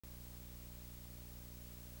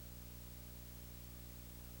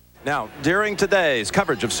Now, during today's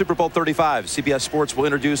coverage of Super Bowl XXXV, CBS Sports will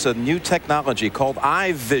introduce a new technology called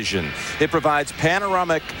EyeVision. It provides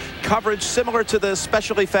panoramic coverage similar to the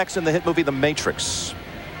special effects in the hit movie The Matrix.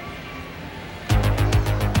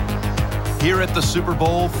 Here at the Super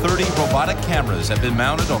Bowl, 30 robotic cameras have been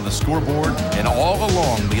mounted on the scoreboard and all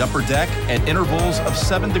along the upper deck at intervals of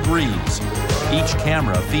 7 degrees. Each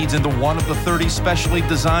camera feeds into one of the 30 specially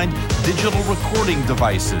designed digital recording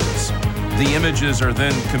devices. The images are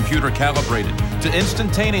then computer calibrated to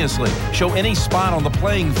instantaneously show any spot on the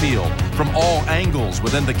playing field from all angles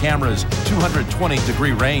within the camera's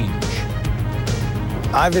 220-degree range.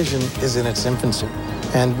 EyeVision is in its infancy,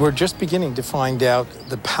 and we're just beginning to find out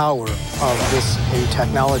the power of this new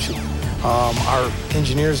technology. Our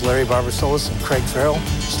engineers, Larry Barbasolis and Craig Farrell,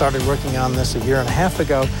 started working on this a year and a half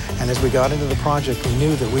ago, and as we got into the project, we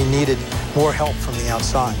knew that we needed more help from the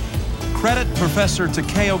outside. Credit Professor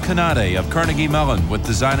Takeo Kanade of Carnegie Mellon with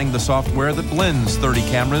designing the software that blends 30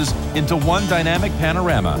 cameras into one dynamic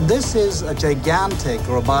panorama. This is a gigantic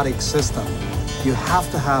robotic system. You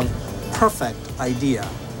have to have perfect idea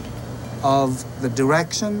of the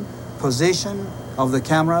direction, position of the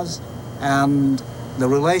cameras, and the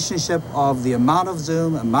relationship of the amount of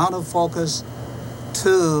zoom, amount of focus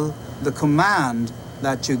to the command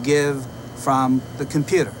that you give from the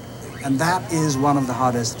computer. And that is one of the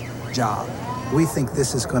hardest job. We think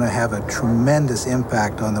this is going to have a tremendous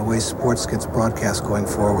impact on the way sports gets broadcast going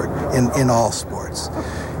forward in all sports.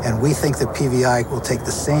 And we think that PVI will take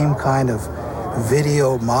the same kind of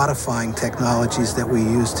video modifying technologies that we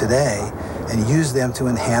use today and use them to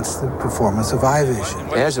enhance the performance of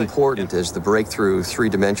EyeVision. As important as the breakthrough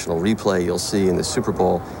three-dimensional replay you'll see in the Super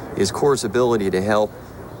Bowl is Core's ability to help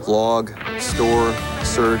log, store,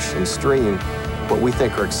 search, and stream what we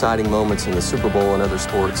think are exciting moments in the Super Bowl and other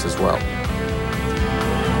sports as well.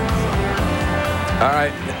 All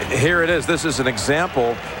right, here it is. This is an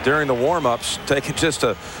example during the warm-ups taken just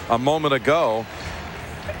a moment ago.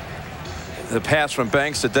 The pass from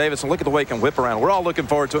Banks to Davis, and look at the way it can whip around. We're all looking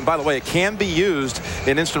forward to it. And by the way, it can be used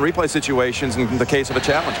in instant replay situations in the case of a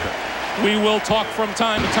challenge cut. We will talk from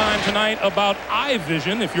time to time tonight about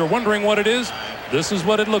EyeVision. If you're wondering what it is, this is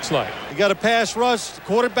what it looks like. You got a pass rush,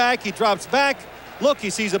 quarterback, he drops back. Look,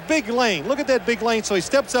 he sees a big lane. Look at that big lane, so he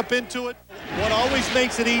steps up into it. What always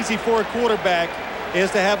makes it easy for a quarterback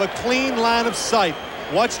is to have a clean line of sight.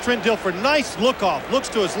 Watch Trent Dilfer, nice look off, looks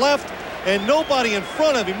to his left, and nobody in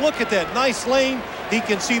front of him. Look at that nice lane. He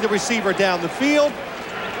can see the receiver down the field,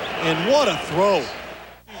 and what a throw.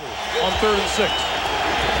 On 3rd and 6.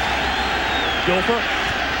 Dilfer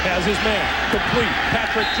has his man, complete.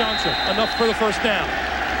 Patrick Johnson, enough for the first down.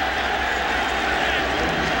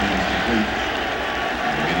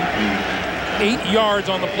 Eight yards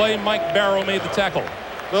on the play. Mike Barrow made the tackle.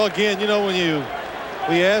 Well, again, you know,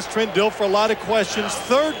 we asked Trent Dilfer a lot of questions.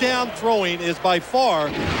 3rd down throwing is by far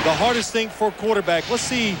the hardest thing for a quarterback. Let's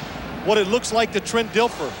see what it looks like to Trent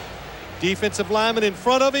Dilfer. Defensive lineman in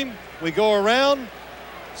front of him. We go around,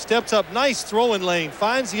 steps up, nice throwing lane,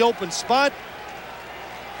 finds the open spot,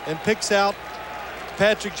 and picks out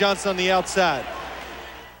Patrick Johnson on the outside.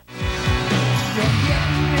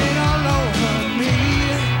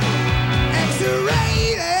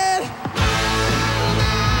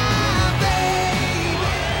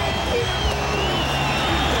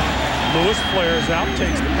 Lewis flares out,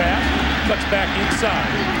 takes the pass, cuts back inside,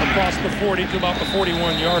 across the 40 to about the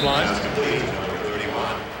 41-yard line.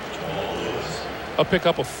 A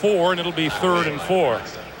pickup of 4, and it'll be 3rd and 4.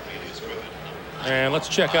 And let's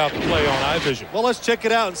check out the play on EyeVision. Well, let's check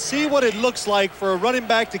it out and see what it looks like for a running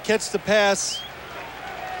back to catch the pass.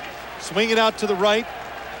 Swing it out to the right.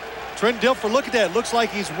 Trent Dilfer, look at that. Looks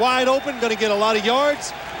like he's wide open, going to get a lot of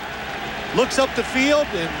yards. Looks up the field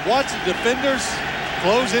and watch the defenders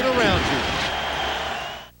close in around you.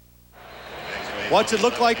 What's it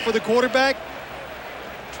look like for the quarterback?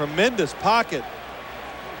 Tremendous pocket.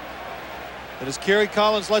 And as Kerry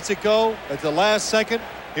Collins lets it go at the last second,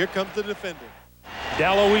 here comes the defender.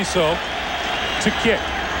 Daloiso to kick.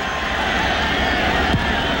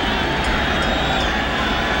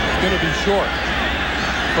 Going to be short.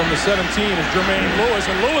 From the 17 is Jermaine Lewis,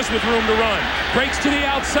 and Lewis with room to run. Breaks to the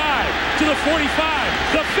outside, to the 45,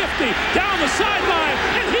 the 50, down the sideline,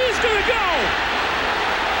 and he's going to go.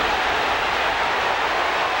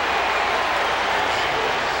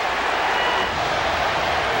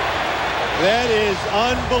 That is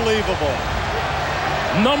unbelievable.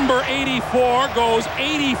 Number 84 goes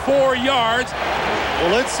 84 yards.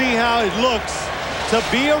 Well, let's see how it looks to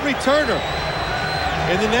be a returner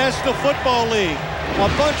in the National Football League. A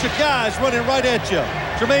bunch of guys running right at you.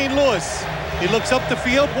 Jermaine Lewis, he looks up the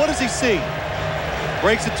field. What does he see?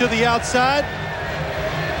 Breaks it to the outside.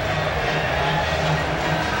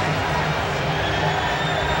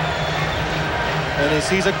 And he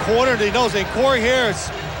sees a corner, and he knows it. Corey Harris,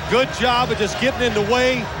 good job of just getting in the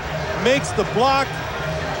way. Makes the block.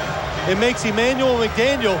 It makes Emmanuel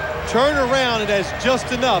McDaniel turn around, and has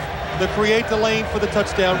just enough to create the lane for the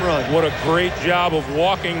touchdown run. What a great job of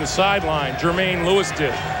walking the sideline Jermaine Lewis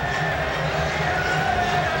did.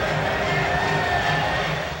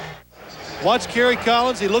 Watch Kerry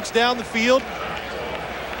Collins. He looks down the field.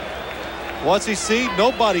 What's he see?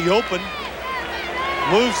 Nobody open.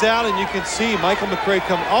 Moves out, and you can see Michael McCray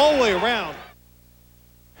come all the way around.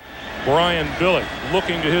 Brian Billick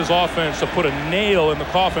looking to his offense to put a nail in the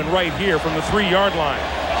coffin right here from the 3-yard line.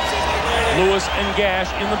 Lewis and Gash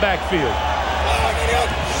in the backfield.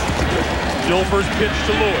 Dilfer's pitch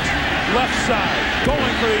to Lewis. Left side,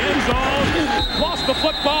 going for the end zone. Lost the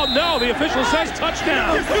football. No, the official says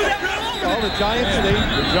touchdown. Oh, the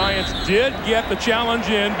Giants did get the challenge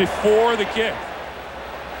in before the kick.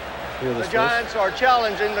 The Giants are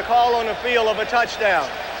challenging the call on the field of a touchdown.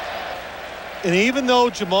 And even though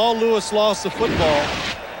Jamal Lewis lost the football,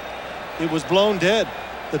 it was blown dead,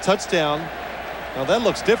 the touchdown. Now that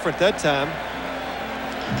looks different that time.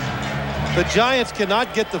 The Giants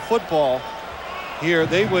cannot get the football here.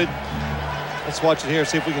 They would, let's watch it here,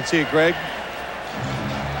 see if we can see it, Greg.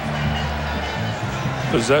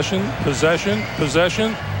 Possession.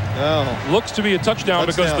 Oh. Looks to be a touchdown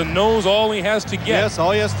because the nose all he has to get. Yes,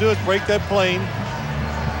 all he has to do is break that plane.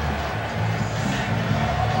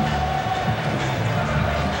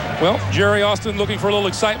 Well, Jerry Austin looking for a little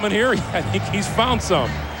excitement here. I think he's found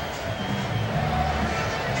some.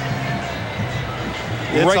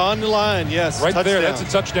 It's on the line, yes. Right touchdown. there, that's a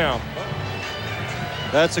touchdown.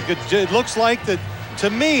 That's a good, it looks like that, to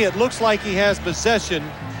me, it looks like he has possession.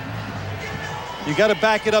 You got to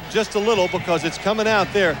back it up just a little because it's coming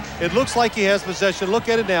out there. It looks like he has possession. Look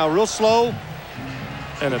at it now, real slow.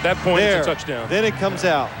 And at that point, it's a touchdown. Then it comes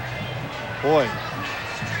out. Boy,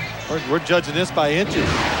 we're judging this by inches.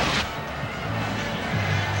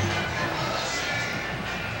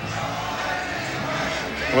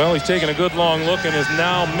 Well, he's taken a good long look and has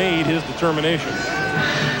now made his determination.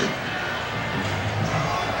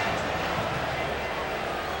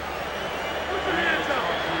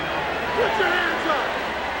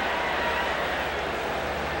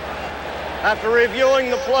 After reviewing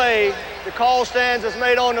the play, the call stands as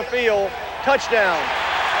made on the field. Touchdown.